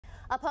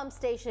A pump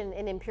station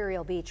in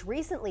Imperial Beach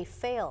recently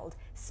failed,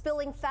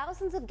 spilling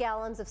thousands of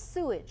gallons of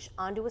sewage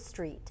onto a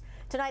street.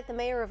 Tonight, the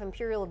mayor of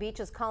Imperial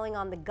Beach is calling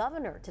on the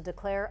governor to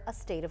declare a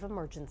state of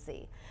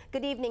emergency.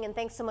 Good evening, and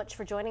thanks so much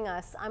for joining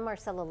us. I'm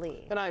Marcella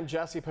Lee. And I'm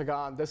Jesse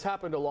Pagan. This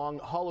happened along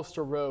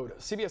Hollister Road.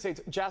 CBS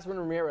 8's Jasmine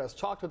Ramirez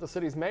talked with the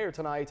city's mayor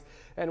tonight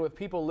and with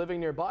people living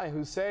nearby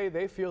who say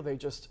they feel they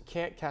just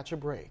can't catch a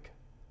break.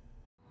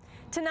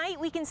 Tonight,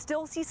 we can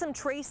still see some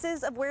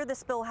traces of where the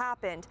spill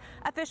happened.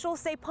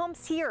 Officials say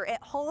pumps here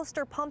at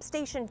Hollister Pump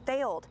Station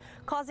failed,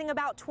 causing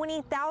about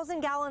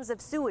 20,000 gallons of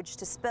sewage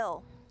to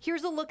spill.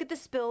 Here's a look at the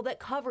spill that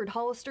covered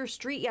Hollister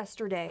Street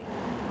yesterday.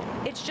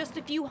 It's just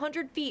a few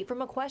hundred feet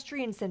from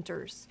equestrian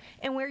centers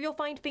and where you'll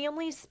find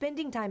families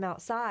spending time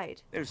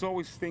outside. There's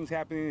always things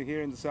happening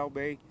here in the South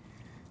Bay.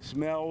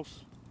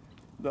 Smells,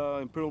 the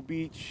Imperial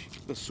Beach,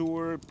 the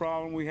sewer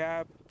problem we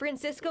have.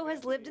 Francisco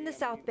has lived in the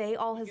South Bay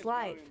all his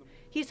life.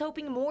 He's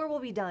hoping more will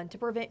be done to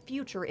prevent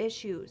future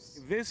issues.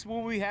 If this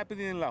will be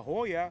happening in La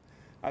Jolla,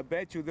 I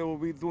bet you they will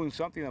be doing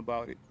something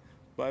about it.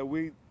 But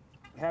we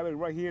have it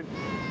right here.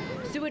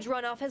 Sewage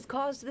runoff has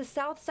caused the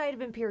south side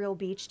of Imperial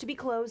Beach to be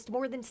closed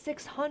more than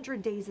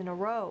 600 days in a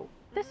row.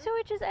 The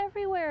sewage is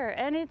everywhere,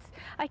 and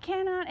I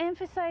cannot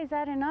emphasize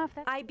that enough.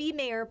 IB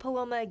Mayor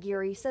Paloma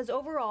Aguirre says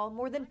overall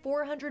more than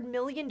 $400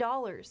 million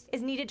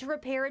is needed to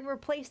repair and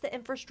replace the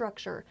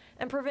infrastructure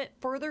and prevent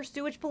further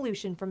sewage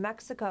pollution from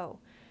Mexico.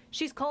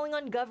 She's calling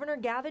on Governor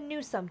Gavin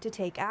Newsom to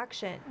take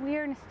action. We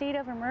are in a state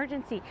of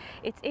emergency.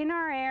 It's in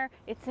our air,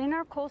 it's in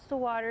our coastal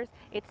waters,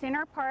 it's in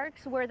our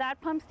parks. Where that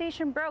pump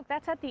station broke,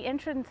 that's at the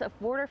entrance of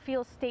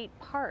Borderfield State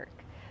Park.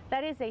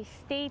 That is a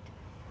state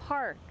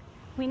park.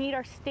 We need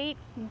our state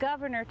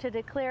governor to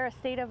declare a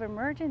state of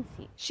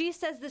emergency. She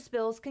says the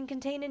spills can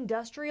contain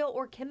industrial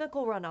or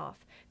chemical runoff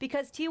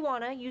because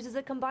Tijuana uses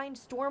a combined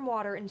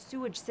stormwater and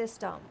sewage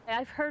system.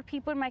 I've heard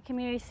people in my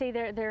community say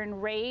they're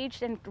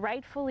enraged, and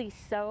rightfully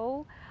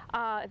so.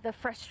 The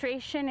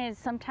frustration is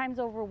sometimes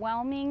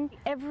overwhelming.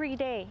 Every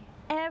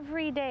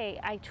day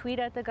I tweet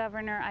at the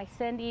governor, I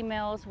send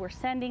emails, we're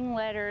sending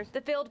letters.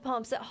 The failed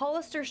pumps at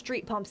Hollister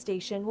Street Pump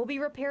Station will be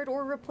repaired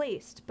or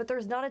replaced, but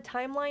there's not a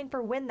timeline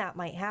for when that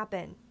might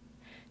happen.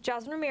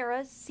 Jasmine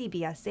Ramirez,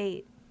 CBS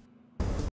 8.